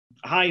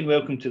Hi and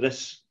welcome to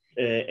this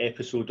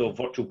episode of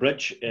Virtual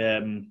Bridge.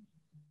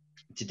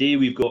 Today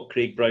we've got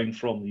Craig Brown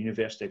from the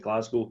University of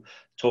Glasgow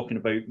talking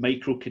about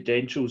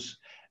micro-credentials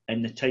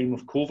in the time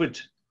of COVID.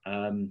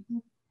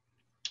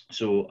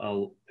 So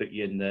I'll put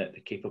you in the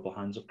capable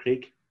hands of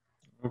Craig.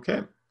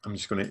 Okay, I'm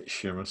just going to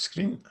share my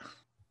screen.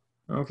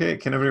 Okay,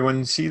 can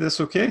everyone see this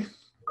okay?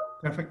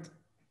 Perfect.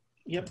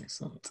 Yep.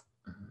 Excellent.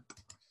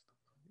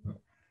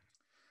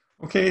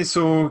 Okay,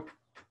 so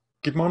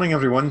good morning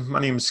everyone. My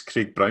name is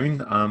Craig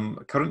Brown. I'm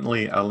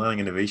currently a Learning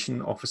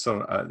Innovation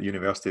Officer at the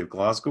University of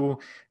Glasgow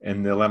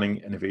in the Learning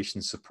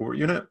Innovation Support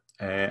Unit.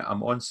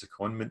 I'm on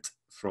secondment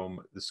from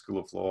the School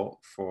of Law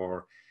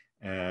for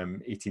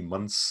 18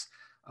 months,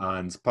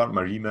 and part of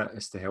my remit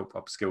is to help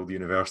upskill the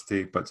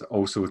university, but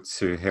also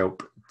to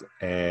help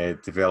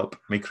develop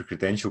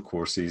micro-credential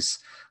courses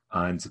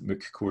and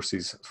MOOC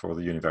courses for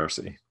the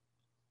university.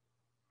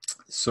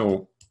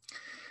 So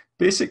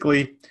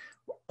basically,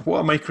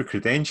 what a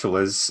micro-credential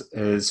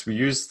is we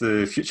use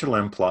the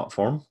FutureLearn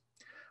platform,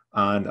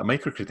 and a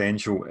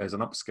micro-credential is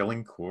an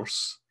upskilling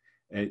course.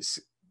 It's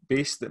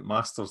based at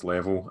master's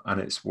level and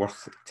it's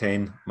worth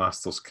 10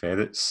 master's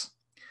credits.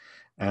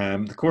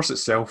 The course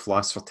itself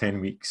lasts for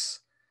 10 weeks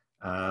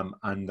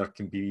and there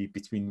can be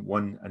between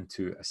 1 and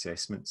 2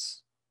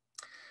 assessments.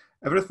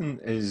 Everything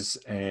is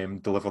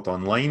delivered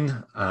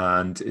online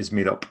and is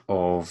made up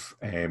of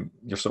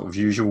your sort of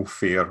usual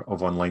fare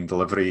of online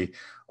delivery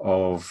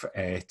of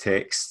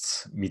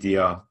texts,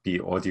 media, be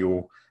it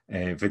audio,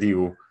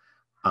 video,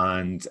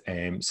 and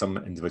some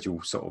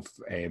individual sort of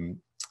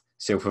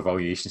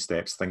self-evaluation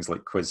steps, things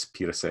like quiz,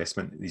 peer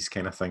assessment, these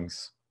kind of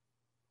things.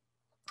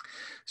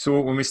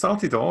 So when we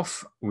started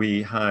off,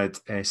 we had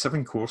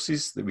 7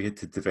 courses that we had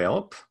to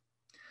develop.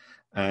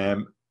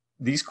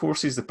 These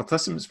courses, the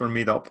participants were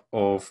made up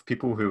of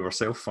people who were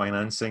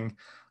self-financing,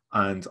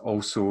 and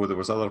also there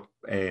was other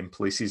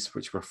places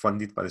which were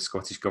funded by the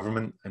Scottish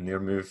Government in their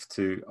move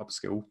to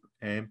upskill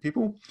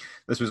people.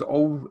 This was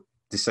all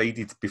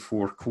decided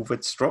before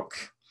COVID struck,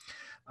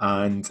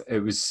 and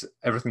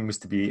everything was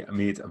to be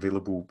made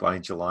available by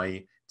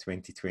July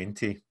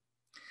 2020.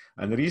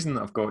 And the reason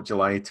I've got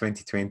July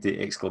 2020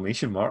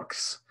 exclamation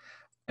marks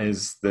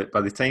is that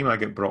by the time I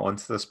get brought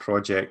onto this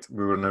project,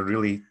 we were in a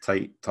really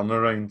tight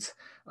turnaround.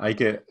 I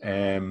get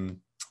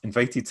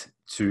invited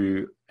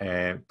to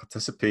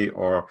participate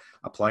or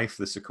apply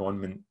for the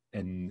secondment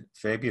in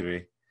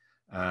February,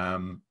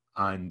 and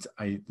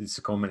the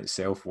secondment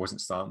itself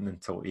wasn't starting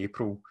until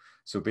April.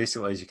 So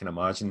basically, as you can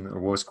imagine, there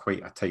was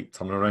quite a tight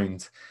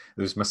turnaround.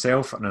 There was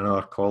myself and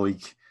another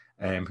colleague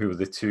who were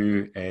the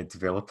 2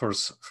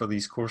 developers for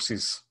these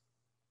courses.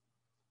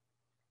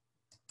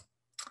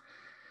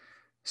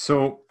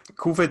 So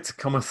COVID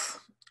cometh.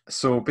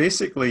 So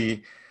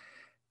basically,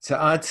 to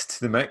add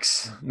to the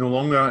mix,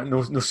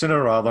 no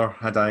sooner rather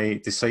had I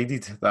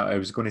decided that I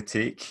was going to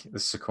take the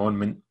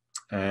secondment,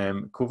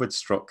 COVID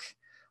struck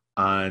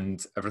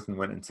and everything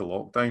went into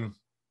lockdown.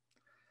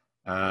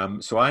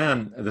 So I,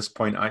 at this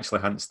point,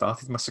 actually hadn't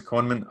started my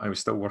secondment. I was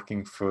still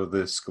working for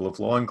the School of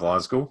Law in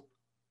Glasgow.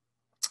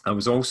 I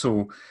was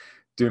also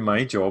doing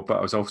my job, but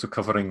I was also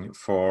covering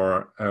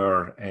for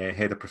our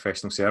head of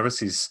professional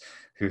services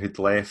who had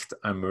left,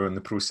 and we were in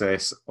the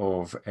process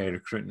of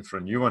recruiting for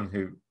a new one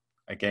who,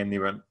 again, they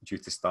weren't due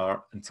to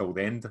start until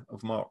the end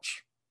of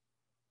March.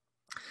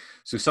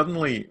 So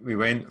suddenly we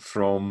went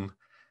from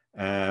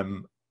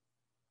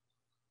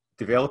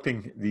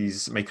developing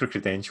these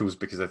micro-credentials,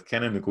 because I'd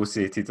kind of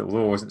negotiated,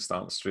 although I wasn't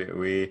starting straight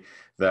away,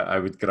 that I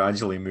would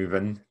gradually move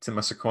into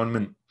my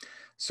secondment.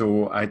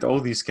 So I had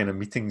all these kind of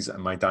meetings in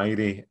my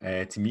diary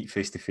to meet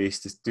face-to-face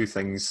to do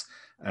things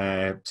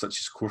such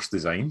as course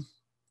design.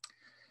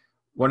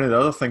 One of the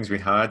other things we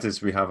had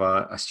is we have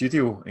a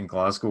studio in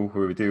Glasgow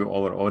where we do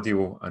all our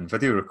audio and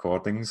video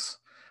recordings.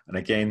 And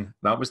again,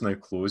 that was now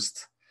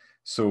closed.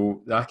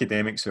 So the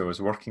academics who I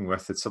was working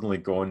with had suddenly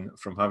gone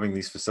from having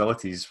these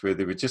facilities where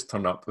they would just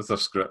turn up with their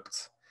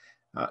script,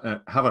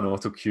 have an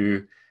auto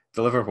cue,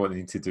 deliver what they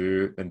need to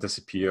do, and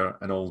disappear,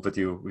 and all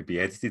video would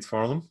be edited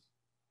for them.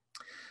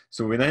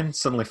 So we then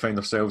suddenly found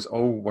ourselves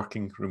all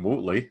working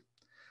remotely.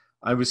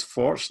 I was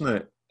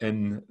fortunate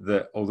in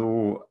that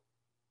although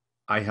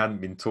I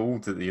hadn't been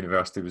told that the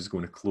university was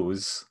going to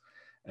close,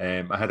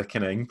 I had a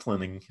kind of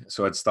inkling.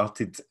 So I'd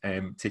started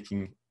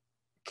taking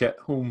kit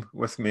home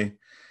with me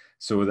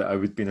so that I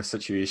would be in a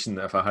situation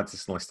that if I had to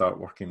suddenly start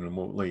working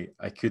remotely,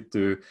 I could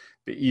do.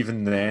 But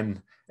even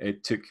then,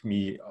 it took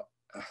me, it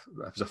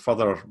was a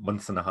further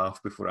month and a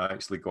half before I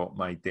actually got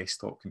my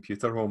desktop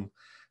computer home.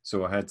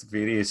 So I had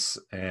various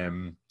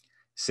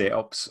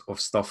setups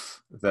of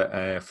stuff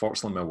that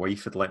fortunately my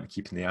wife had let me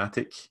keep in the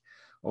attic.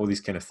 All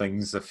these kind of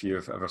things, if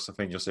you've ever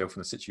find yourself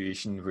in a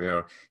situation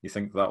where you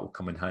think that will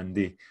come in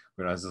handy,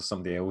 whereas there's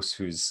somebody else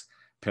who's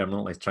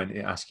permanently trying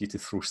to ask you to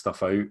throw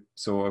stuff out.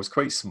 So I was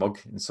quite smug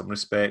in some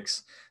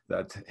respects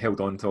that I'd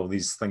held on to all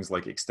these things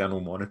like external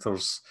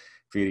monitors,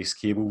 various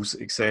cables,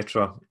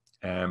 etc.,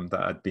 that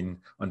I'd been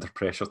under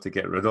pressure to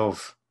get rid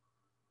of.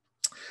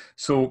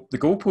 So the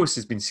goalpost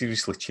has been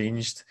seriously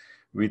changed.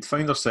 We'd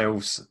found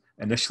ourselves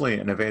initially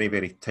in a very,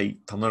 very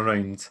tight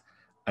turnaround.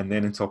 And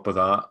then on top of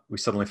that, we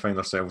suddenly found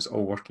ourselves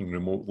all working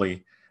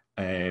remotely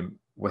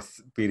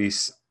with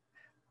various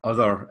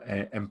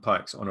other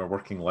impacts on our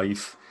working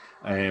life.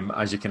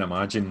 As you can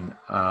imagine,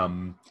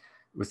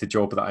 with the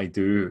job that I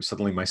do,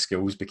 suddenly my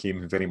skills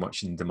became very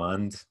much in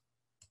demand.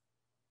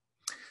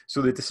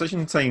 So the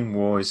decision time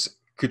was,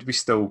 could we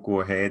still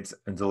go ahead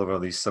and deliver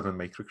these 7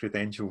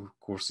 microcredential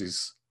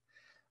courses?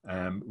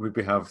 Would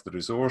we have the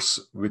resource?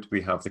 Would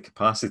we have the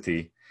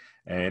capacity?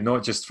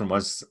 Not just from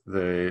us,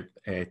 the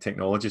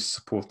technologists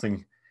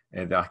supporting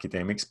the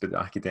academics, but the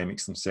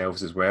academics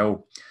themselves as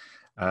well.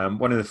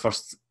 One of the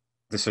first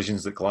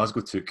decisions that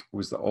Glasgow took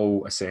was that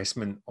all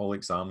assessment, all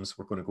exams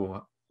were going to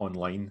go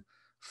online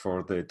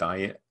for the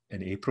diet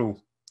in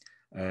April.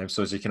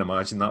 So as you can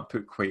imagine, that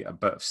put quite a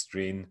bit of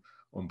strain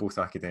on both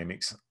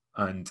academics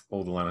and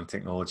all the learning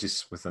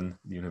technologists within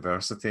the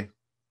university.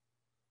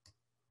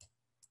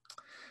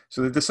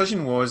 So the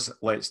decision was,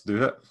 let's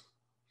do it.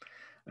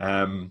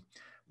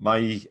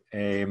 My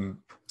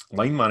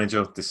line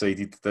manager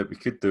decided that we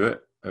could do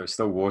it. It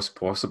still was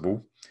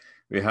possible.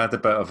 We had a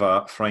bit of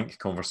a frank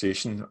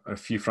conversation, a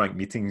few frank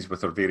meetings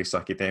with our various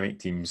academic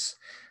teams,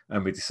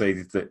 and we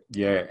decided that,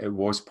 yeah, it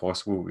was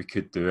possible, we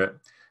could do it,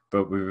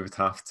 but we would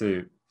have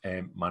to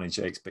manage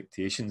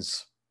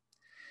expectations.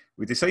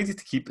 We decided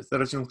to keep the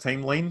original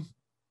timeline.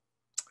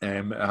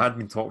 It had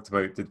been talked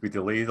about, did we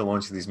delay the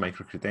launch of these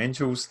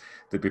micro-credentials?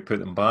 Did we put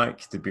them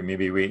back? Did we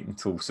maybe wait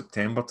until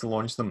September to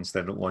launch them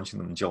instead of launching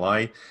them in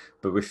July?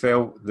 But we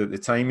felt that the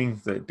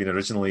timing that had been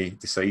originally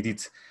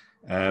decided,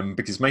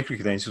 because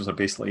micro-credentials are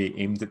basically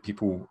aimed at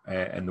people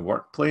in the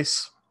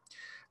workplace.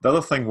 The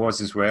other thing was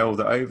as well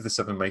that out of the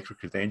 7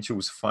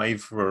 micro-credentials,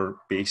 5 were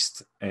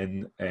based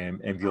in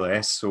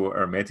MVLS, so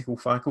our medical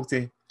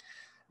faculty,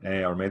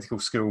 our medical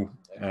school.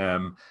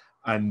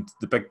 And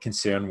the big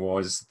concern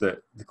was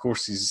that the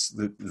courses,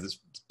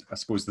 I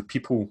suppose the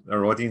people,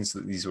 our audience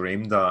that these were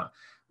aimed at,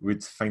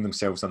 would find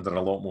themselves under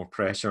a lot more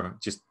pressure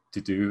just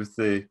to do with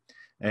the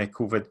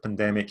COVID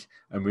pandemic,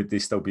 and would they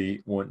still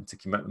be wanting to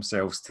commit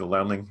themselves to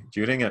learning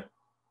during it?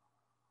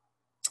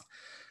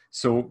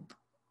 So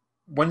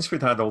once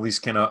we'd had all these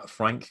kind of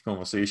frank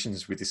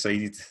conversations, we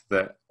decided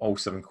that all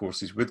 7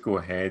 courses would go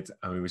ahead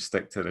and we would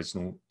stick to the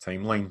original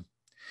timeline.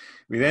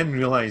 We then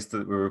realised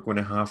that we were going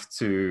to have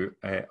to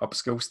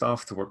upskill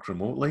staff to work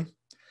remotely.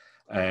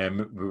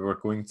 We were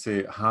going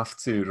to have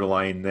to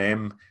rely on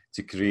them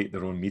to create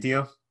their own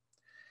media.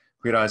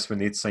 Whereas when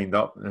they'd signed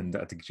up and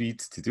had agreed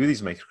to do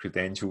these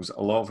micro-credentials,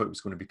 a lot of it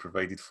was going to be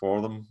provided for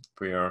them,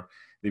 where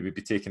they would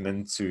be taken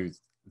into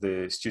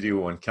the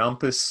studio on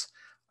campus,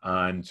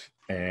 and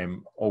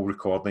all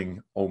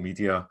recording, all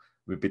media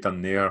would be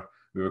done there.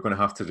 We were going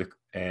to have to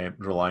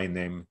rely on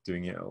them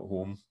doing it at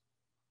home.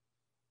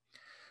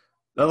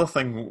 The other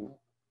thing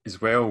as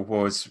well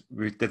was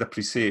we did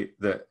appreciate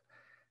that,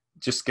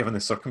 just given the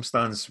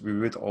circumstance, we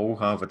would all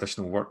have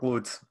additional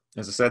workload.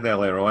 As I said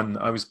earlier on,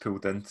 I was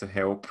pulled in to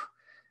help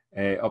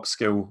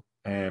upskill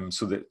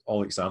so that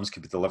all exams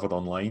could be delivered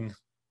online,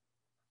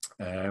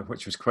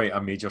 which was quite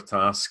a major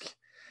task,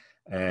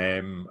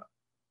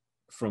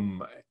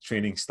 from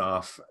training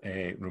staff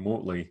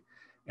remotely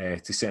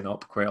to setting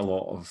up quite a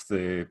lot of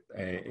the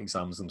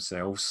exams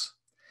themselves.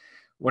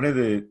 One of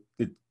the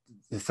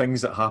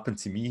things that happened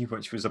to me,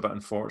 which was a bit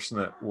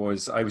unfortunate,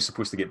 was I was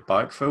supposed to get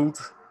backfilled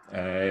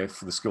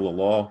for the School of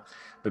Law,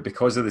 but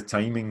because of the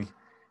timing,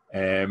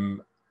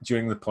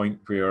 during the point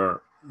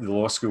where the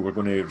law school were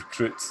going to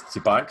recruit to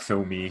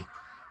backfill me,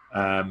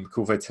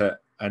 COVID hit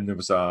and there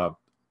was a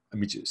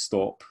immediate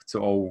stop to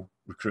all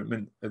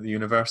recruitment at the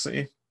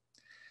university,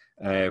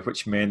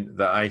 which meant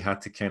that I had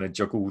to kind of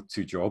juggle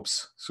 2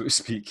 jobs, so to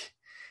speak.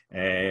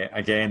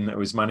 Again, I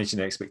was managing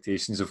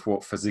expectations of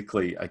what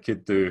physically I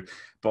could do,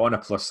 but on a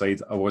plus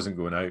side, I wasn't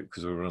going out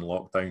because we were in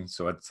lockdown,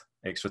 so I had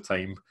extra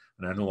time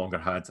and I no longer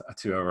had a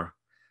 2-hour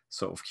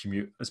sort of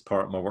commute as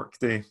part of my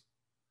workday.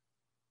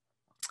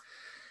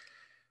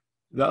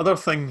 The other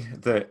thing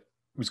that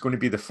was going to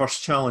be the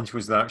first challenge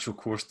was the actual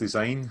course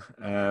design.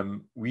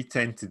 We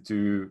tend to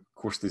do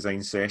course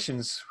design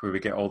sessions where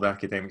we get all the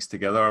academics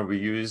together. We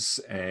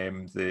use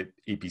the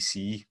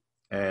ABC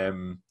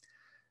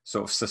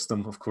sort of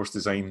system of course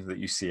design that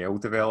UCL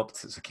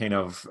developed. It's a kind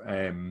of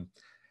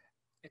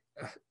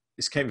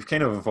we've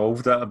kind of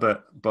evolved that a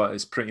bit, but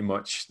it's pretty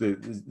much the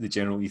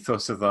general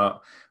ethos of that,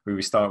 where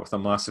we start with a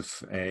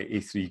massive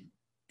A3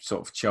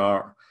 sort of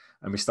chart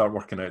and we start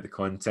working out the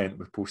content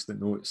with post-it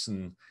notes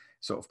and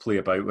sort of play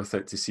about with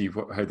it to see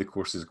how the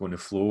course is going to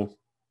flow.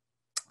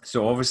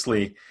 So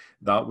obviously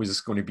that was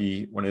going to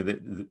be one of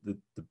the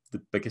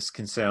biggest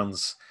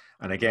concerns.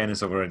 And again,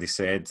 as I've already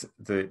said,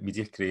 the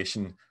media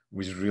creation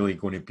was really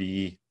going to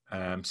be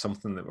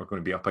something that we're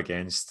going to be up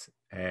against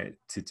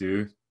to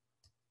do.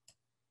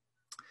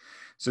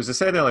 So as I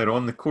said earlier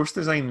on, the course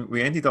design,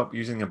 we ended up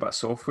using a bit of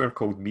software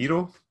called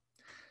Miro.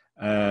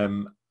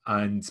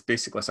 And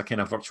basically it's a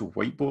kind of virtual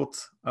whiteboard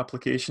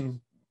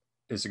application.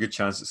 There's a good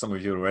chance that some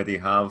of you already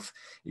have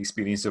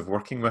experience of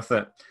working with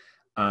it.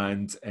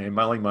 And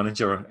my line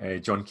manager,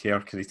 John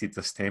Kerr, created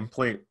this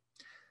template.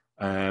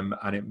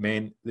 and it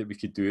meant that we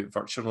could do it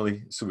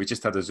virtually. So we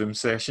just had a Zoom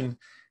session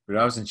where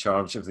I was in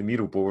charge of the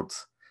Miro board,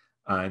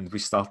 and we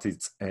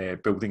started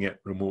building it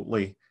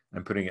remotely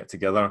and putting it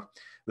together.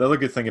 The other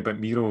good thing about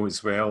Miro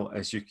as well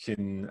is you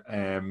can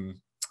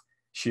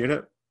share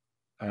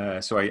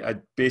it. So I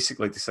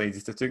basically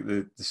decided to take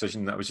the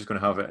decision that I was just going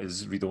to have it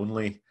as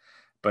read-only,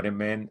 but it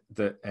meant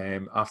that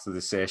after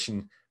the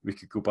session, we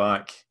could go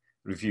back,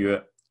 review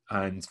it,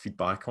 and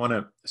feedback on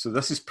it. So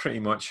this is pretty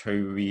much how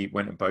we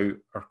went about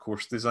our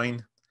course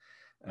design.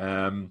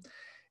 To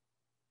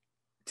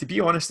be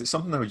honest, it's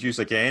something I would use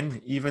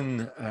again,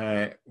 even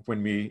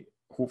when we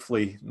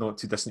hopefully not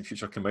too distant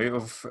future come out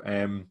of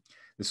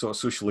the sort of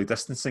socially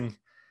distancing.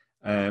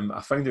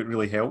 I found it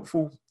really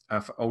helpful.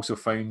 I've also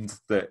found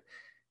that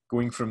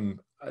going from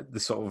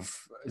the sort of,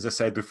 as I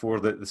said before,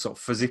 the sort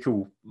of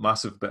physical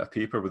massive bit of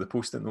paper with the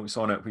post-it notes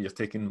on it, where you're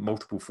taking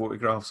multiple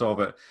photographs of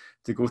it,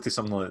 to go to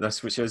something like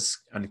this, which is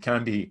and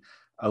can be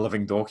a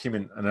living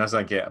document. And as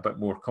I get a bit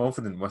more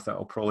confident with it,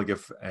 I'll probably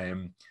give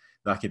the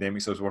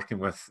academics I was working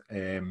with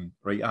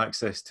right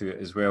access to it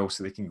as well,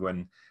 so they can go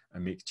in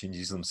and make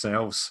changes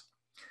themselves.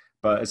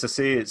 But as I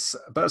say, it's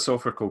a bit of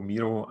software called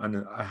Miro,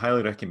 and I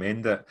highly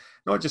recommend it,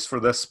 not just for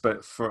this,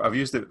 but for, I've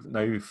used it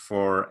now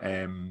for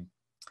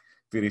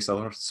various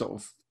other sort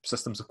of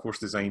systems of course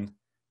design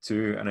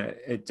too, and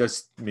it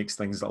just makes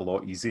things a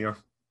lot easier.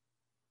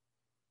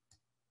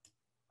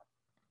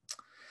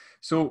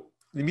 So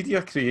the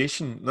media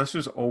creation, this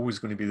was always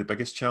going to be the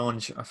biggest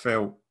challenge, I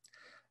felt.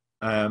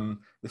 The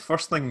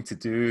first thing to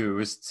do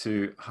was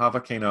to have a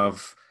kind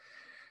of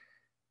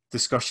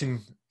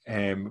discussion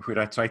where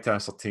I tried to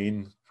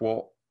ascertain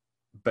what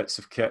bits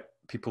of kit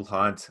people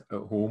had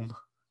at home.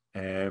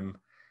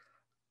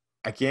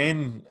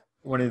 Again,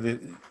 one of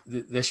the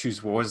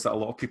issues was that a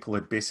lot of people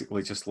had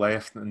basically just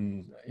left,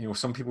 and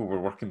some people were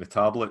working with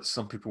tablets,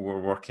 some people were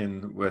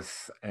working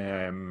with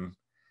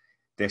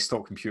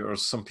desktop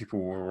computers, some people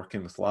were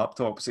working with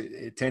laptops.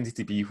 It tended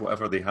to be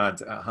whatever they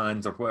had at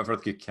hand or whatever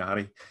they could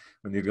carry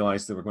when they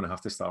realised they were going to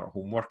have to start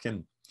home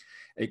working.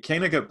 It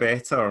kind of got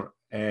better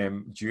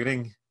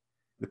during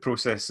the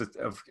process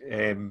of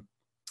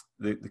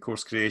the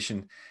course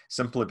creation,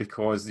 simply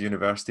because the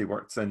university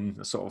worked in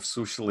a sort of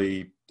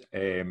socially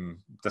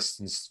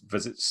distanced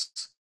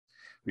visits,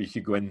 where you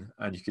could go in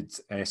and you could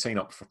sign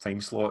up for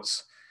time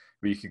slots,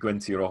 where you could go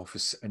into your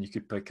office and you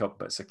could pick up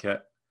bits of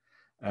kit.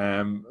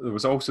 There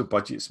was also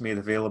budgets made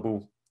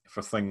available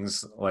for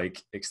things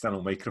like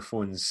external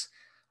microphones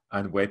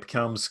and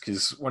webcams,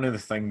 because one of the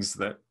things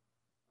that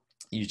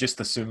you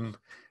just assume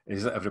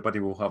is that everybody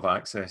will have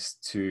access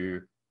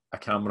to a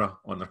camera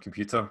on their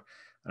computer.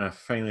 And I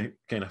finally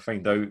kind of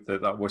find out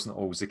that that wasn't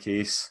always the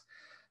case.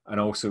 And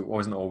also it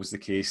wasn't always the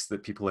case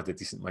that people had a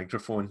decent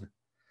microphone.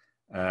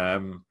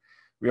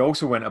 We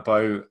also went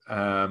about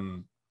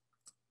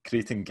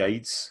creating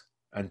guides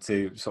and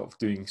to sort of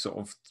doing sort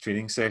of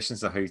training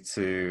sessions of how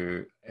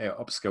to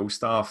upskill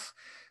staff.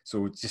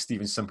 So just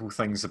even simple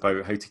things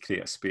about how to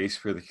create a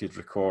space where they could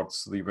record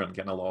so they weren't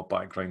getting a lot of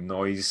background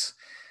noise,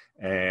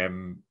 how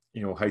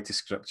to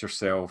script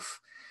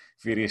yourself,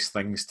 various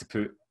things to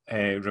put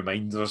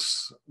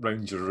reminders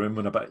around your room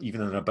and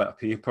even in a bit of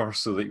paper,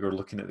 so that you're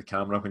looking at the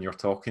camera when you're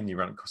talking, you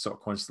weren't sort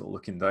of constantly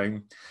looking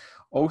down.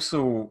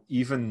 Also,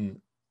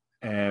 even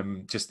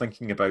just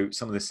thinking about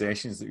some of the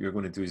sessions that you're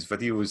going to do as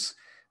videos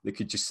that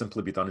could just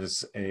simply be done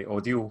as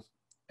audio.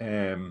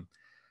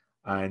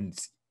 And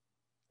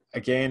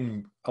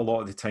again, a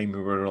lot of the time we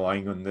were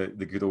relying on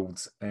the good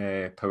old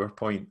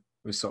PowerPoint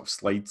with sort of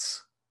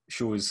slides,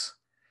 shows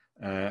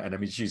and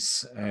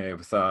images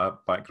with a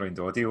background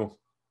audio.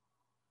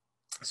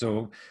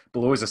 So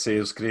below, as I say,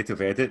 there's creative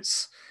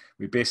edits.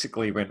 We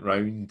basically went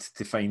round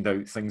to find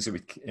out things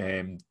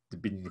that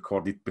had been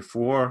recorded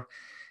before,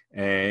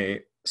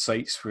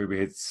 sites where we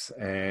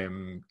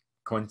had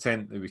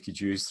content that we could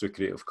use through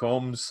Creative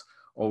Commons,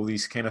 all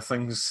these kind of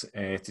things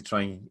to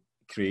try and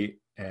create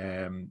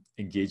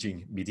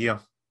engaging media.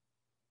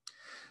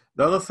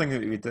 The other thing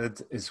that we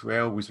did as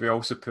well was we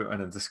also put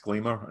in a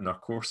disclaimer in our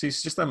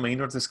courses, just a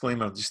minor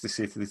disclaimer, just to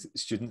say to the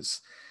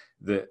students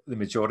that the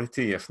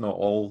majority, if not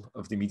all,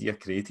 of the media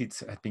created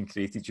had been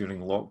created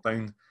during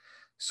lockdown.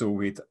 So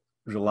we'd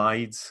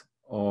relied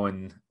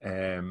on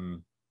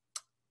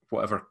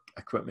whatever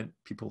equipment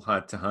people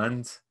had to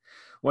hand.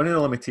 One of the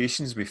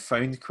limitations we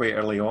found quite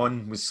early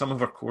on was some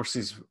of our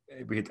courses,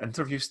 we had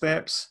interview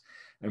steps,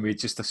 and we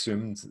just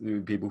assumed that we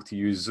would be able to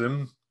use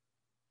Zoom.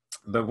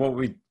 But what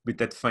we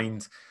did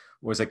find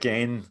was,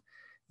 again,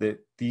 that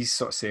these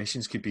sort of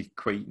sessions could be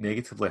quite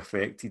negatively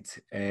affected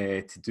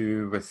to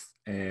do with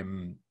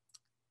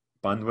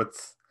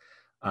bandwidth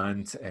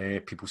and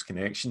people's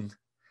connection.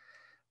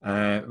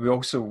 We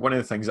also, one of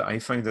the things that I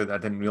found out that I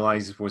didn't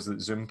realise was that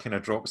Zoom kind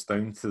of drops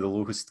down to the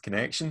lowest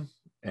connection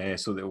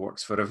so that it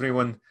works for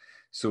everyone.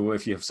 So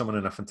if you have someone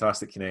in a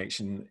fantastic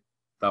connection,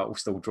 that will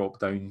still drop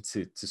down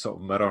to sort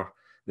of mirror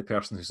the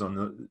person who's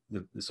on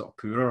the sort of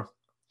poorer.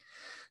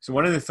 So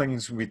one of the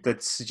things we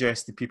did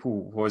suggest to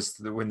people was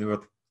that when they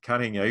were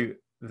carrying out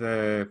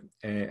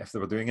if they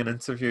were doing an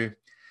interview,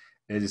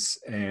 is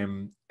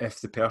if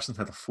the person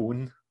had a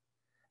phone,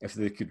 if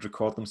they could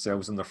record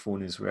themselves on their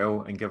phone as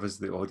well and give us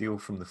the audio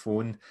from the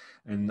phone.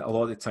 And a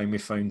lot of the time we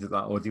found that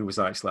that audio was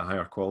actually a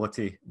higher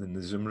quality than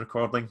the Zoom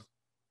recording.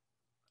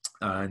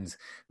 And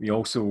we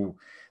also,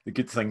 the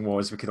good thing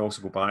was we could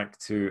also go back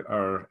to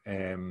our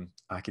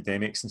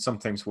academics, and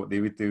sometimes what they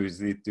would do is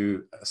they'd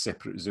do a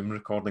separate Zoom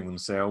recording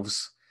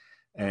themselves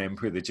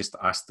where they just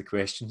asked the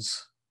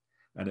questions.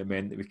 And it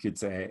meant that we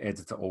could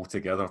edit it all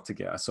together to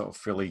get a sort of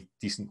fairly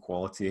decent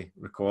quality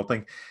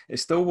recording. It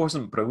still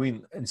wasn't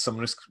brilliant in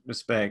some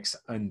respects,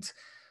 and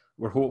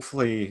we're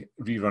hopefully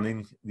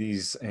rerunning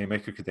these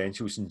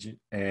micro-credentials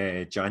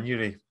in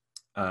January,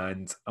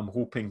 and I'm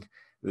hoping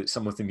that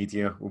some of the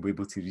media will be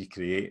able to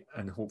recreate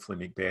and hopefully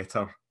make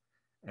better,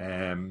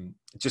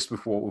 just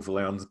with what we've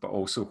learned, but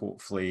also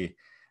hopefully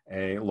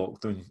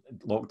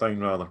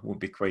lockdown rather won't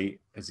be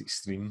quite as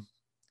extreme.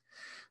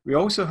 We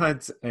also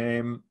had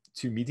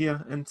 2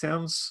 media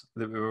interns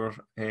that we were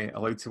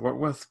allowed to work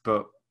with,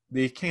 but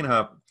they kind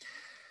of,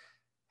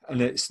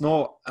 and it's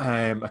not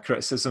a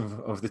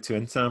criticism of the 2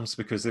 interns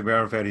because they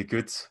were very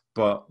good,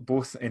 but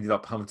both ended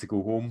up having to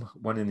go home,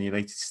 one in the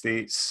United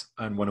States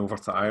and one over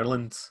to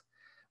Ireland.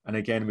 And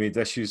again, we had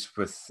issues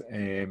with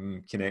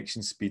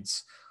connection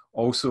speeds.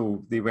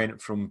 Also, they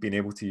went from being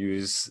able to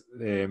use,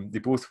 they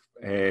both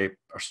are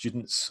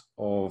students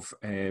of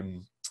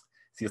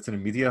theatre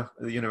and media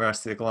at the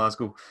University of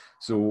Glasgow.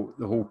 So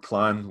the whole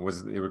plan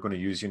was that they were going to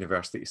use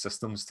university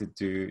systems to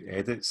do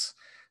edits.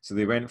 So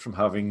they went from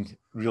having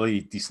really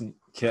decent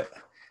kit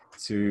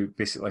to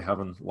basically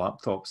having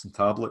laptops and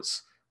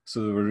tablets.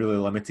 So they were really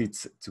limited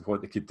to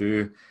what they could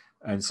do.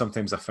 And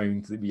sometimes I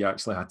found that we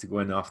actually had to go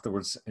in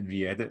afterwards and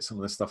re-edit some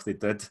of the stuff they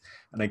did.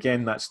 And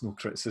again, that's no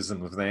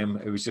criticism of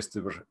them. It was just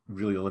they were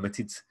really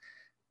limited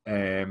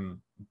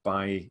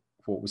by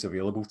what was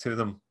available to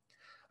them.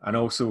 And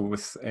also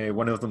with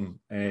one of them,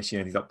 she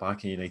ended up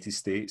back in the United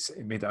States.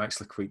 It made it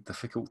actually quite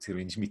difficult to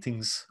arrange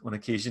meetings on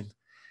occasion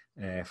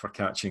for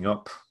catching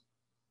up.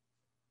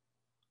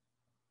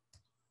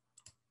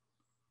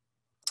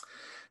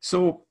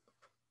 So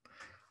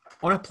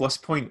on a plus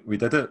point, we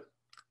did it.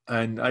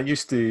 And I kind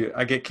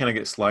of get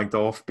slagged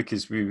off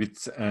because we would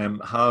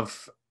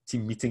have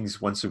team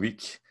meetings once a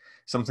week.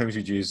 Sometimes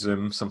we'd use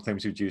Zoom,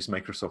 sometimes we'd use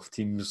Microsoft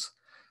Teams.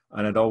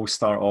 And I'd always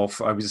start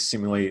off, I was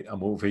seemingly a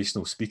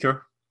motivational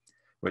speaker,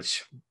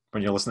 which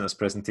when you're listening to this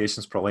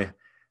presentation is probably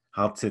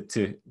hard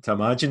to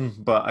imagine.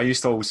 But I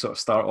used to always sort of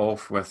start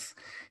off with,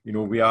 you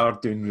know, we are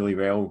doing really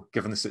well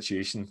given the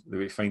situation that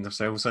we find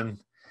ourselves in.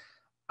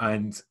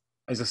 And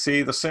as I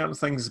say, there's certain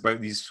things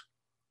about these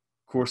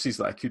courses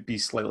that I could be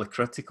slightly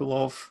critical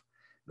of,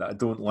 that I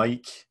don't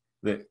like,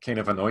 that kind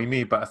of annoy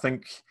me. But I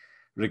think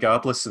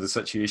regardless of the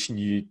situation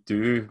you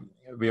do,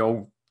 we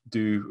all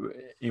do,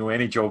 you know,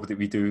 any job that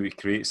we do, we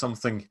create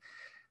something.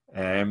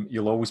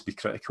 You'll always be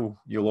critical.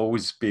 You'll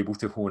always be able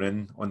to hone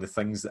in on the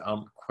things that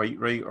aren't quite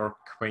right or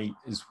quite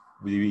as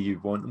the way you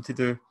want them to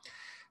do.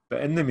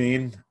 But in the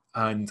main,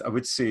 and I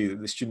would say that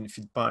the student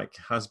feedback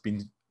has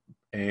been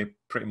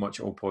pretty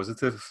much all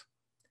positive.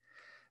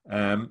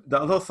 The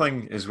other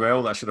thing as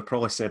well that I should have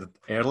probably said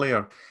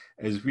earlier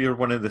is we are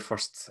one of the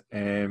first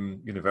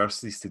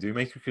universities to do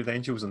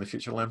micro-credentials on the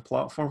FutureLearn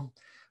platform.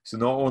 So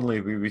not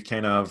only were we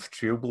kind of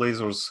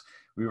trailblazers,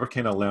 we were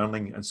kind of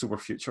learning, and so were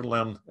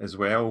FutureLearn as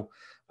well.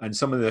 And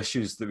some of the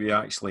issues that we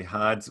actually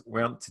had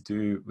weren't to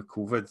do with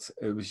COVID.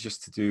 It was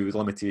just to do with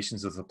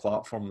limitations of the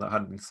platform that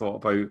hadn't been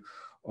thought about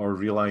or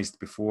realised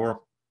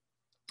before.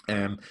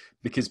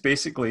 Because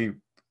basically,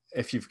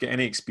 if you've got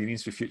any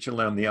experience with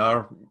FutureLearn, they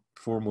are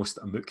foremost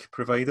a MOOC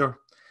provider.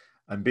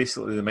 And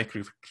basically the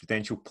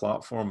micro-credential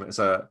platform is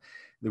the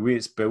way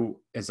it's built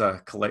is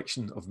a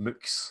collection of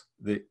MOOCs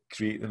that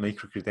create the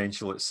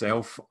micro-credential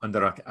itself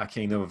under a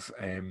kind of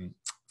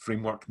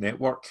framework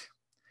network.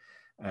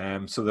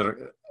 So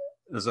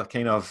there's a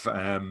kind of,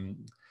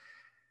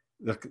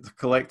 they're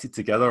collected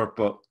together,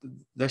 but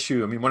the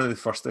issue, I mean, one of the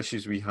first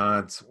issues we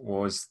had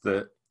was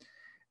that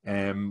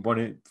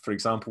for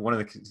example, one of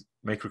the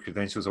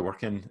micro-credentials I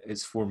work in,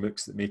 it's 4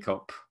 MOOCs that make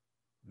up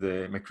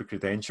the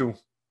micro-credential.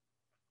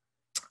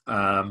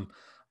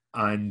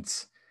 And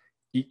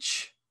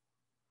each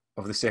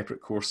of the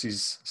separate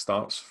courses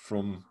starts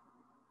from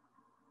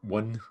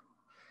 1.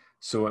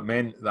 So it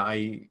meant that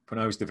when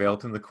I was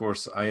developing the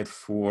course, I had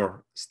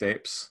 4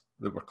 steps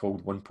that were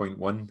called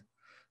 1.1.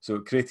 So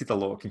it created a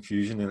lot of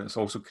confusion, and it's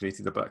also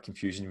created a bit of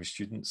confusion with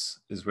students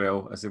as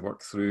well as they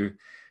work through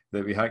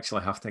that we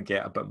actually have to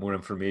get a bit more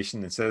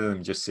information instead of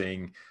them just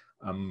saying,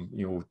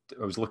 you know,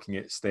 I was looking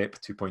at step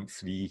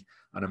 2.3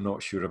 and I'm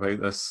not sure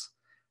about this.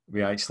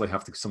 We actually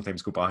have to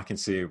sometimes go back and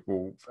say,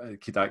 well,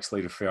 it could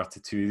actually refer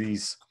to 2 of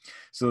these.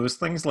 So there's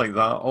things like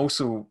that.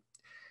 Also,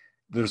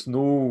 there's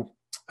no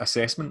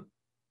assessment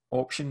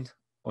option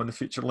on the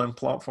FutureLearn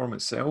platform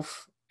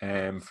itself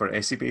for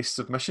essay-based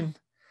submission.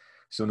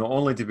 So not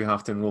only did we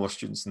have to enroll our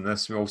students in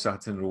this, we also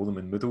had to enroll them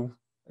in Moodle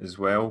as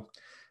well.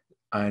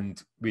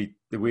 And the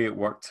way it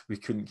worked, we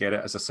couldn't get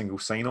it as a single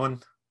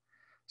sign-on.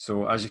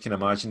 So as you can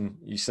imagine,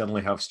 you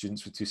suddenly have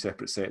students with 2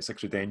 separate sets of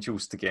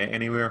credentials to get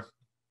anywhere.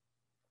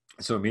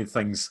 So it made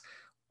things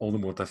all the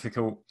more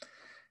difficult.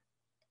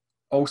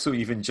 Also,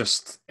 even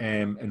just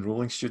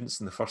enrolling students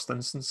in the first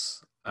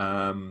instance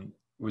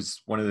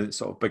was one of the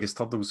sort of biggest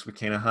hurdles we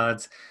kind of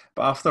had.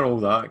 But after all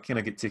that kind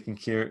of get taken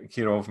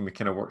care of, and we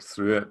kind of worked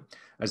through it,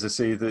 as I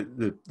say,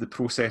 the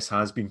process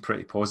has been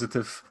pretty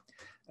positive.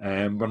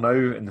 We're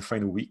now in the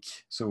final week,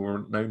 so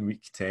we're now in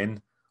week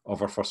 10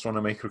 of our first run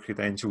of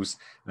micro-credentials.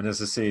 And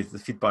as I say, the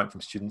feedback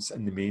from students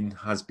in the main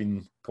has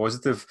been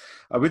positive.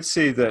 I would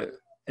say that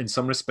in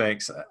some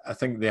respects, I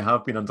think they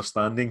have been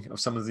understanding of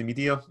some of the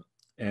media,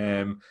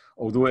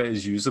 although it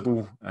is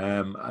usable,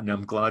 and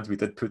I'm glad we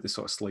did put the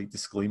sort of slight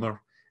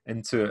disclaimer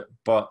into it.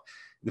 But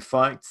the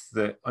fact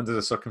that under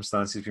the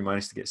circumstances we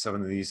managed to get 7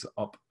 of these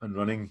up and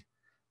running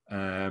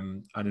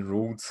and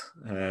enrolled,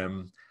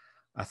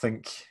 I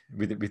think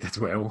we did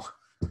well.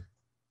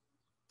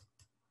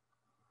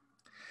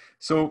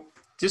 So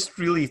just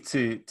really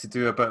to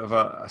do a bit of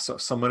a sort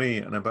of summary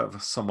and a bit of a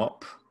sum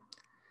up,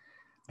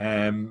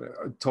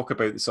 talk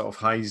about the sort of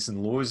highs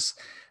and lows.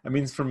 I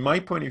mean, from my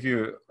point of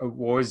view, it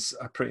was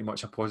pretty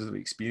much a positive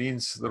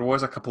experience. There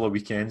was a couple of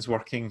weekends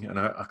working and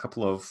a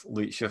couple of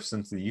late shifts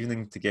into the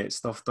evening to get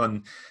stuff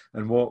done.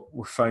 And what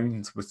we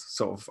found with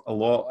sort of a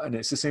lot, and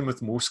it's the same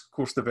with most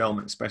course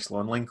development, especially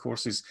online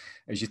courses,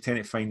 is you tend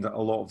to find that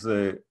a lot of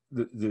the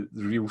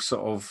real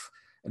sort of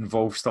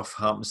involved stuff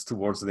happens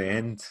towards the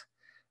end,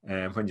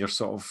 when you're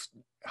sort of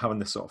having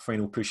the sort of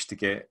final push to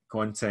get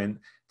content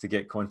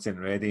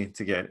ready,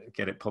 to get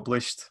it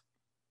published.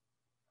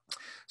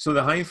 So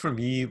the high for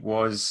me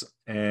was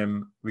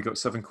we got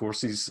 7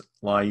 courses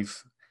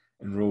live,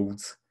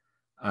 enrolled,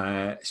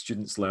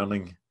 students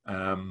learning.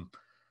 And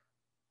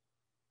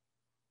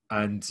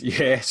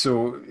yeah,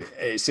 so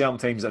at certain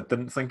times I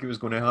didn't think it was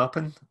going to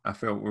happen. I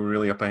felt we were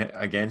really up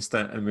against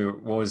it, and there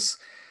was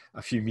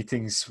a few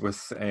meetings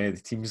with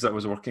the teams that I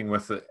was working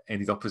with that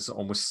ended up as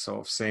almost sort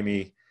of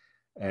semi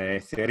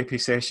therapy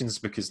sessions,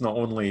 because not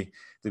only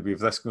did we have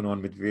this going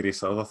on, with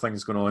various other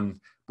things going on,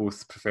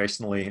 both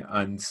professionally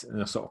and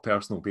on a sort of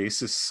personal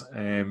basis,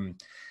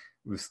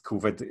 with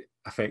COVID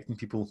affecting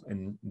people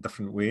in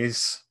different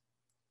ways.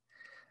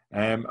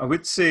 I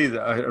would say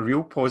that a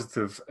real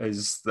positive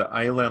is that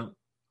I learned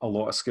a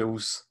lot of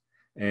skills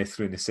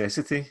through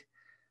necessity.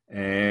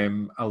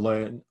 I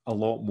learned a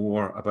lot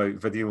more about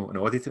video and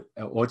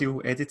audio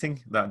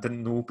editing that I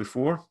didn't know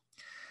before.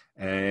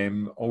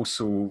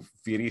 Also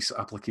various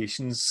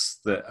applications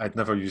that I'd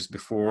never used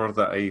before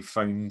that I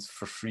found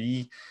for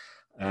free.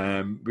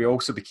 We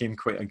also became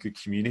quite a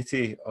good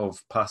community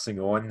of passing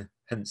on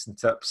hints and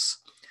tips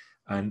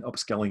and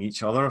upskilling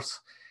each other.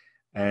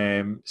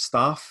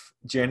 Staff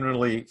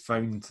generally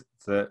found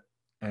that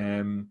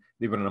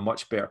they were in a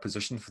much better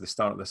position for the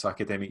start of this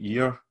academic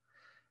year.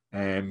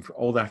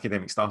 All the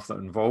academic staff that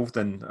are involved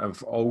in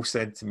have all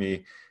said to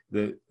me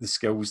that the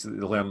skills that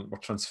they learned were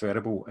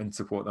transferable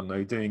into what they're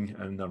now doing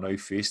and they're now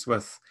faced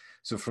with.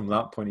 So from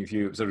that point of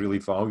view, it was a really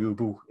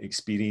valuable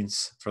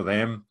experience for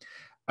them.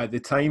 At the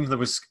time, there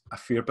was a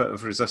fair bit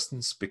of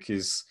resistance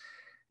because,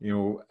 you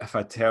know, if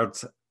I'd heard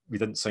we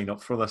didn't sign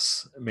up for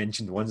this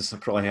mentioned once, I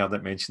probably heard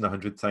it mentioned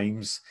 100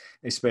 times,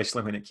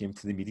 especially when it came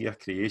to the media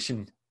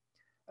creation.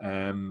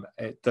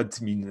 It did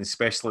mean,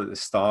 especially at the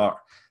start,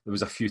 there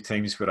was a few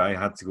times where I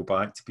had to go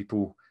back to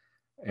people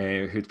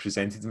who'd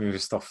presented me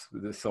with stuff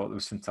that they thought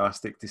was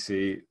fantastic to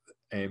say,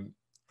 in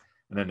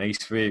a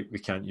nice way, we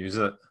can't use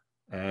it.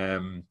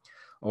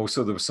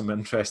 Also, there was some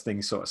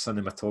interesting sort of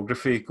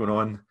cinematography going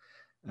on,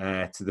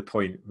 to the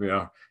point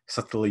where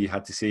subtly you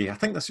had to say, I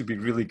think this would be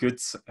really good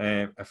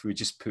if we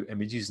just put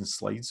images and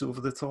slides over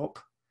the top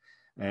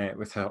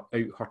without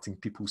hurting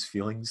people's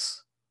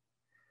feelings.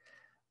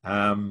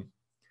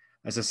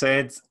 As I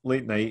said,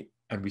 late night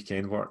and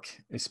weekend work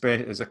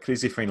is a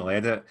crazy final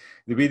edit.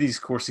 The way these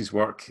courses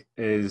work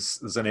is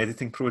there's an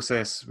editing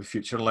process with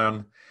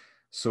FutureLearn.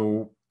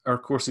 So our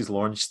courses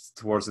launched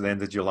towards the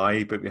end of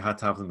July, but we had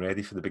to have them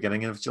ready for the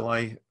beginning of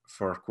July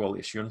for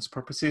quality assurance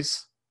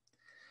purposes.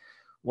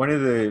 One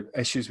of the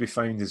issues we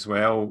found as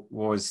well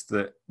was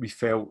that we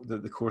felt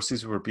that the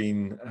courses were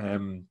being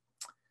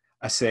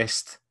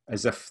assessed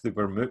as if they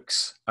were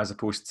MOOCs as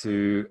opposed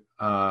to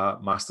a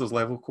master's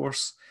level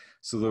course.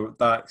 So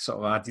that sort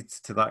of added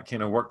to that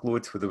kind of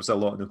workload, where there was a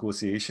lot of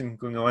negotiation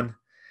going on,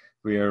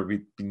 where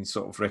we'd been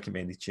sort of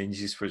recommended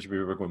changes, which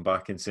we were going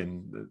back and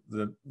saying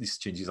that these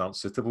changes aren't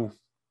suitable.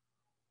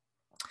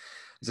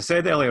 As I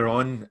said earlier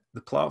on,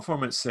 the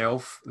platform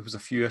itself, there was a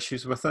few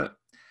issues with it.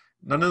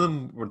 None of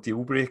them were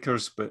deal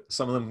breakers, but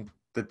some of them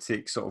did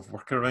take sort of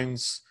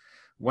workarounds.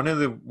 One of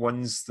the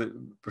ones that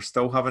we're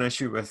still having an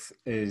issue with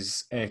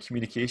is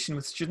communication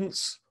with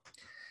students.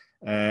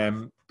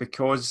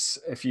 Because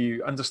if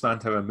you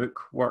understand how a MOOC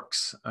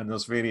works, and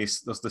there's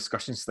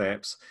discussion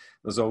steps,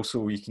 there's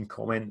also, you can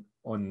comment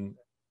on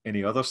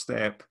any other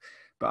step,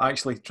 but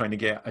actually trying to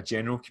get a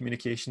general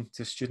communication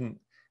to a student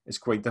is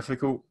quite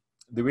difficult.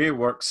 The way it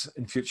works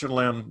in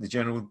FutureLearn, the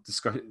general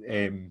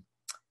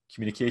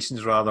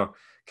communications rather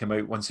come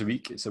out once a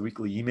week. It's a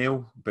weekly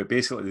email, but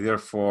basically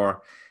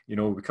therefore, you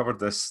know, we covered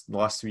this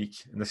last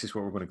week and this is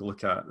what we're going to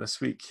look at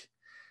this week.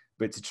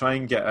 but to try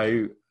and get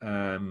out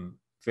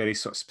very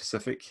sort of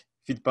specific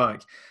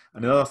feedback.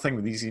 Another thing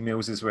with these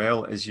emails as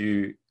well is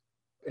you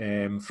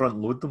front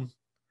load them.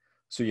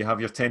 So you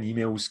have your 10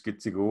 emails good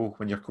to go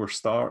when your course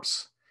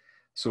starts.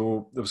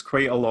 So there was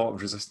quite a lot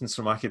of resistance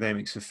from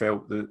academics who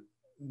felt that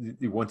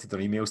they wanted their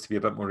emails to be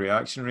a bit more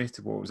reactionary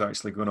to what was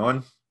actually going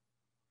on.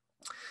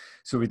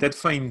 So we did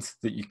find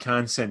that you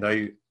can send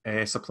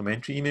out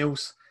supplementary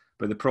emails,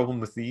 but the problem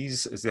with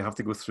these is they have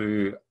to go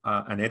through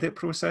an edit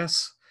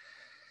process.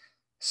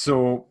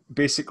 So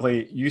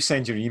basically, you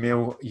send your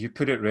email, you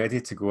put it ready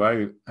to go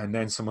out, and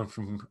then someone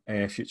from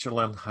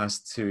FutureLearn has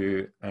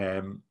to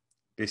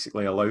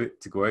basically allow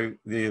it to go out.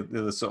 They're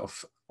the sort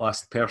of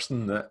last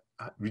person that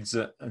reads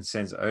it and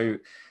sends it out.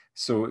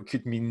 So it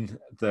could mean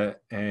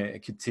that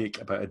it could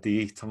take about a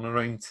day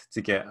turnaround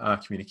to get a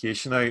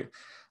communication out.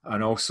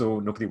 And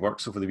also, nobody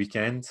works over the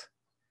weekend.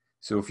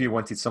 So if you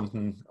wanted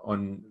something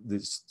on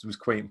that was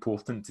quite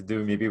important to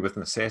do, maybe with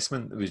an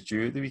assessment that was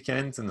due at the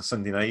weekend on a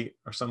Sunday night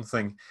or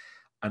something,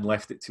 and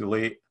left it too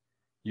late,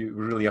 you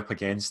were really up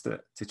against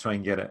it to try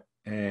and get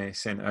it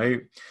sent out.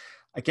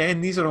 Again,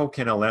 these are all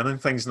kind of learning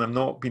things, and I'm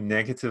not being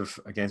negative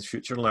against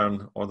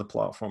FutureLearn or the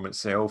platform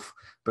itself,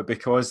 but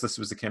because this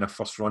was the kind of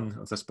first run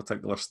of this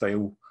particular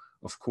style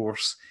of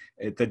course,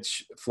 it did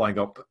flag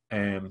up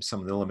some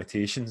of the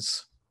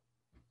limitations.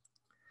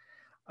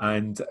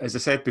 And as I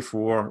said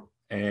before,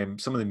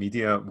 some of the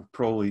media will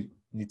probably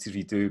need to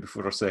redo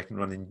before our second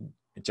run in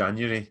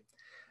January.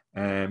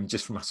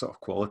 Just from a sort of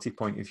quality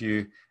point of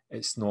view,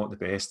 it's not the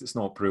best, it's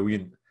not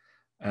brilliant.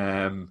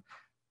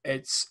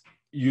 It's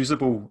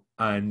usable,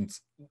 and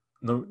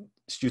no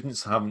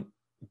students haven't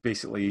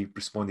basically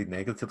responded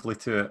negatively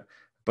to it,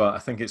 but I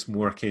think it's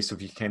more a case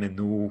of you kind of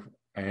know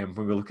when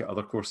we look at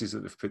other courses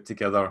that we've put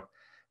together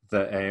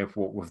that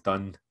what we've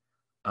done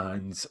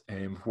and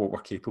what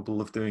we're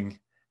capable of doing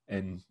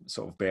in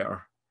sort of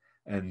better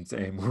and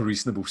more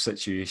reasonable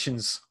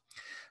situations.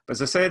 But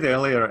as I said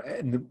earlier,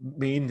 in the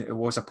main, it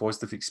was a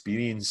positive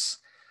experience,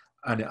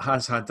 and it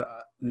has had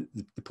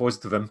the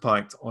positive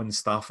impact on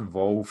staff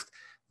involved,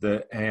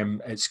 that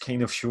it's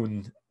kind of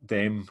shown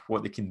them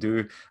what they can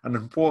do.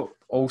 And what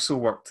also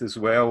worked as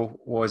well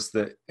was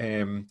that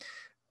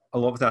a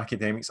lot of the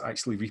academics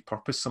actually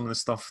repurposed some of the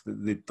stuff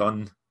that they'd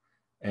done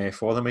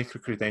for the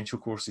micro-credential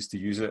courses to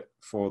use it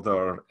for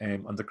their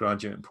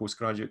undergraduate and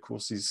postgraduate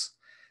courses.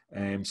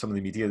 Some of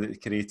the media that they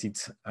created,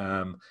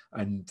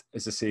 and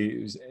as I say,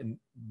 it was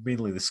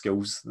mainly the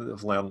skills that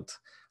they've learned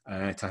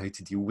to how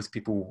to deal with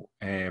people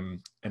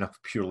in a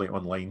purely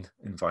online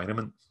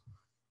environment.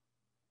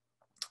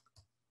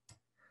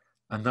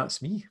 And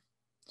that's me.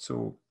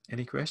 So,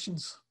 any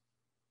questions?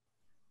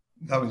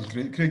 That was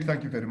great, Craig.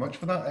 Thank you very much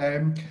for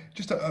that.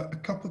 Just a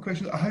couple of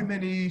questions. How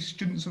many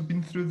students have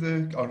been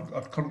through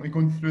are currently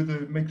going through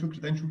the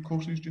micro-credential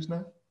courses just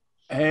now?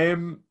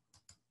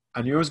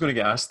 I knew I was going to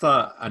get asked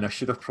that, and I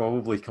should have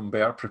probably come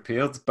better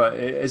prepared, but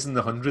it is in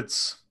the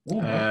hundreds. Oh,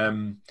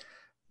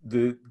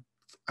 nice.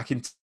 I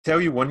can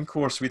tell you one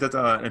course, we did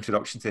an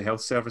introduction to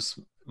health service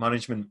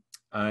management,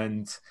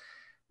 and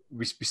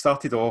we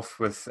started off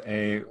with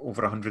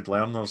over 100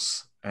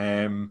 learners.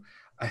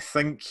 I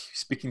think,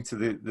 speaking to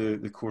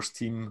the course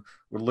team,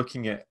 we're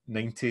looking at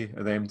 90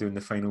 of them doing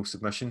the final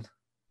submission.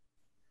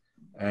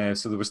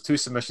 So there was 2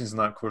 submissions in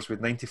that course. We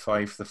had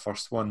 95 for the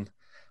first one,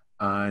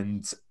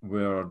 and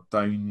we're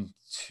down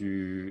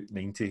to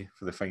 90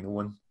 for the final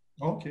one.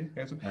 Okay.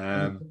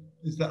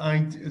 Is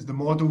the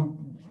model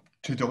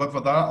to deliver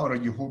that, or are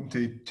you hoping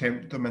to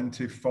tempt them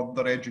into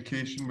further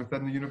education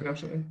within the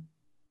university?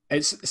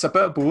 It's a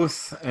bit of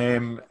both.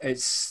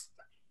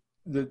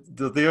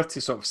 They're there to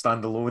sort of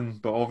stand alone,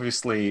 but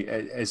obviously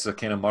it is a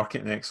kind of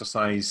marketing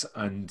exercise,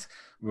 and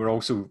we're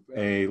also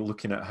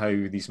looking at how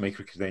these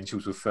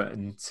micro-credentials will fit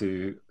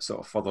into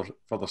sort of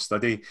further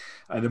study.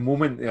 At the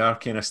moment, they are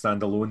kind of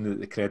standalone,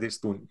 the credits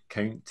don't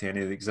count to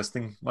any of the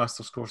existing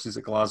master's courses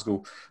at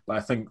Glasgow, but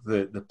I think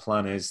the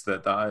plan is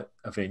that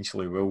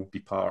eventually will be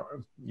part,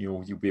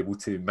 you'll be able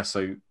to miss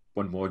out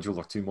 1 module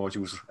or 2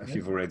 modules if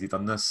you've already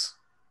done this.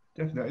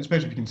 Definitely,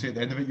 especially if you can say at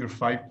the end of it, you're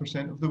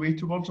 5% of the way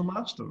towards a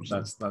master's.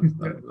 That's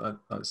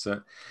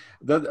it.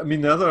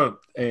 The other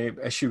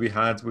issue we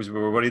had was we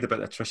were worried about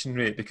the attrition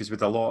rate, because we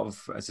had a lot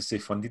of, as I say,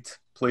 funded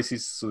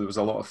places, so there was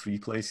a lot of free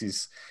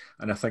places,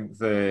 and I think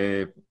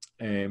the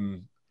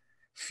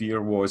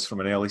fear was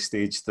from an early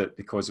stage that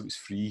because it was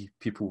free,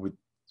 people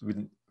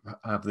wouldn't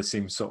have the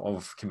same sort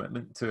of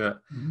commitment to it.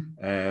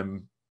 Mm-hmm.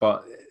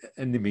 But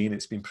in the main,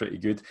 it's been pretty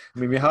good. I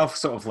mean, we have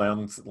sort of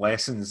learned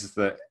lessons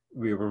that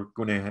we were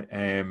going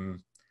to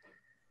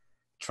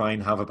try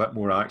and have a bit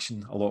more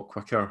action a lot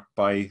quicker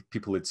by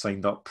people who'd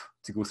signed up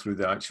to go through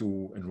the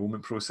actual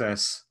enrolment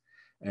process,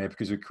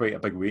 because we had quite a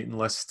big waiting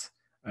list,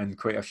 and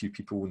quite a few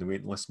people in the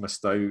waiting list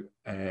missed out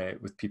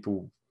with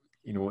people,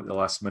 at the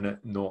last minute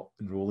not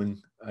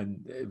enrolling,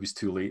 and it was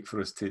too late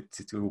for us to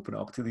open it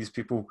up to these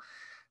people.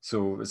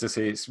 So as I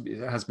say,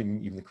 it has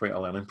been even quite a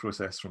learning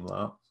process from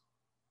that.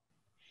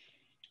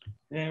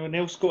 Anyone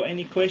else got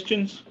any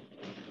questions?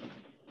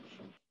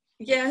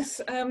 Yes.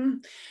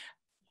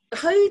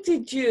 how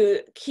did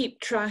you keep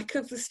track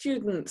of the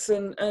students,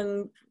 and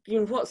you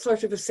know, what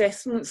sort of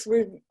assessments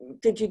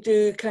did you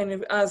do kind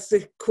of as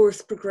the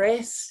course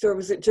progressed, or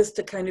was it just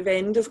a kind of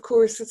end of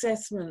course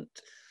assessment?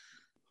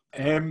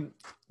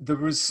 There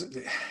was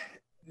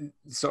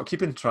sort of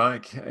keeping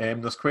track.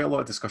 There's quite a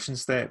lot of discussion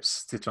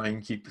steps to try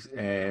and keep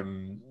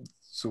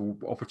so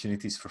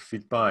opportunities for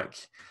feedback.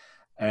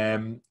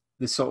 The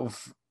sort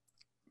of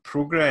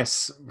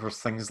progress were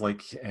things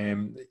like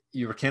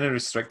you were kind of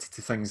restricted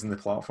to things in the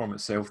platform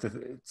itself,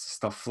 to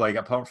stuff like,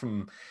 apart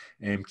from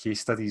case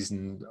studies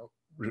and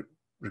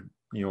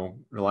you know,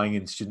 relying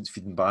on students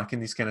feeding back in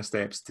these kind of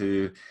steps,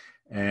 to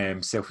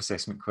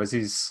self-assessment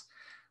quizzes.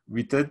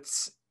 We did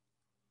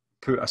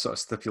put a sort of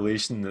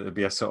stipulation that there'd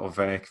be a sort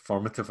of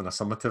formative and a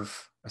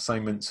summative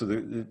assignment. So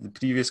the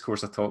previous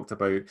course I talked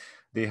about,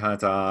 they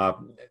had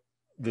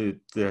the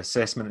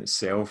assessment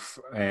itself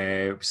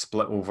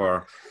split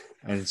over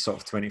in sort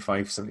of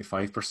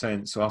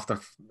 25-75%. So after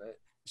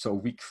sort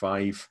of week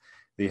 5,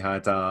 they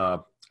had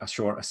a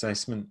short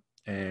assessment,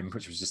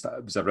 which was just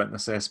it was a written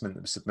assessment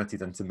that was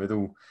submitted into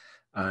Moodle,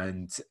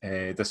 and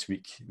this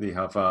week they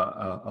have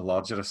a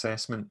larger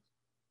assessment.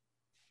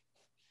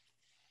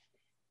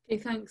 Okay,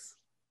 thanks.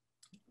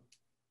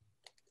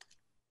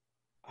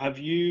 Have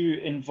you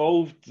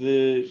involved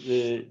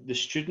the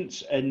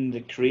students in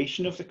the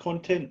creation of the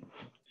content?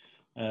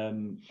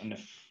 And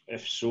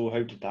if so,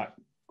 how did that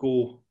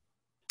go?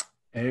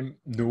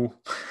 No.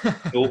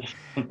 No.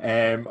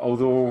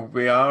 Although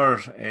we are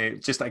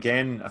just,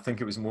 again, I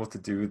think it was more to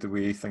do with the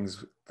way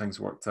things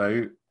worked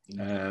out.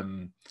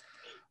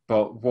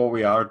 But what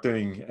we are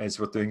doing is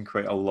we're doing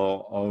quite a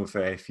lot of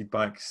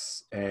feedback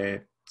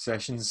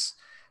sessions.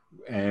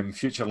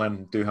 Future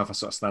Learn do have a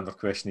sort of standard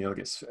questionnaire that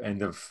gets,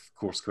 end of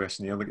course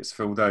questionnaire that gets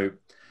filled out.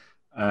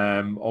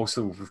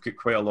 Also, we've got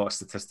quite a lot of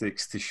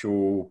statistics to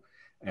show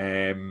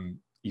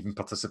even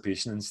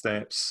participation in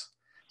steps.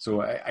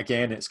 So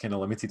again, it's kind of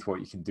limited what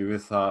you can do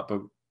with that.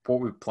 But what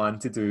we plan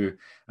to do,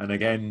 and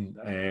again,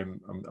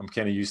 I'm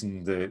kind of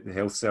using the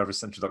health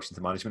service, Introduction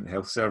to Management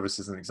Health Service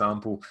as an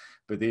example,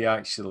 but they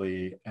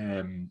actually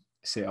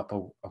set up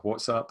a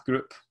WhatsApp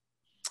group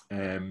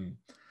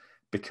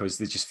because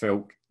they just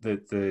felt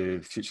that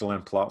the Future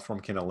Learn platform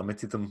kind of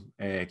limited them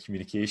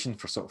communication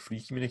for sort of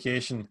free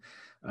communication,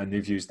 and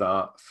they've used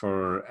that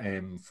for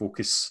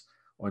focus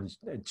on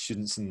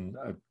students. And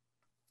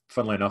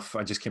funnily enough,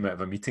 I just came out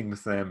of a meeting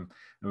with them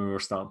and we were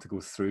starting to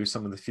go through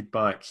some of the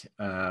feedback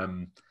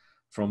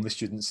from the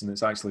students, and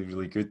it's actually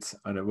really good,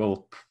 and it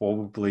will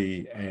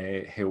probably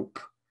help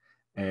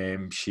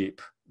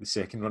shape the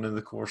second run of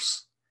the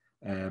course,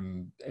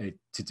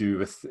 to do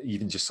with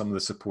even just some of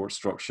the support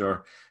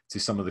structure, to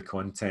some of the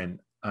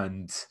content,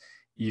 and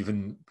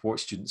even what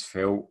students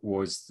felt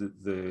was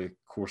that the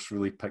course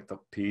really picked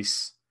up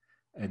pace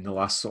in the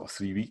last sort of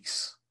 3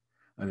 weeks,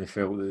 and they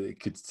felt that it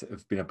could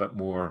have been a bit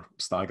more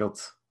staggered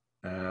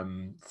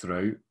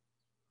throughout.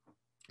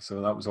 So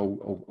that was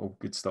all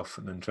good stuff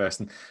and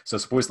interesting. So I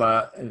suppose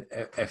that,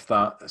 if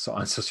that sort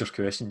of answers your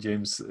question,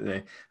 James,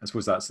 I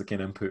suppose that's the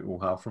kind of input we'll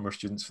have from our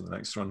students for the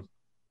next run.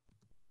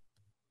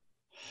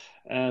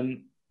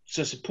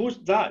 So I suppose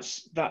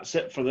that's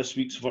it for this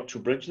week's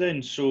Virtual Bridge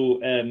then. So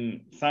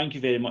thank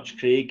you very much,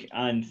 Craig,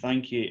 and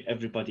thank you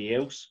everybody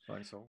else. Thanks all.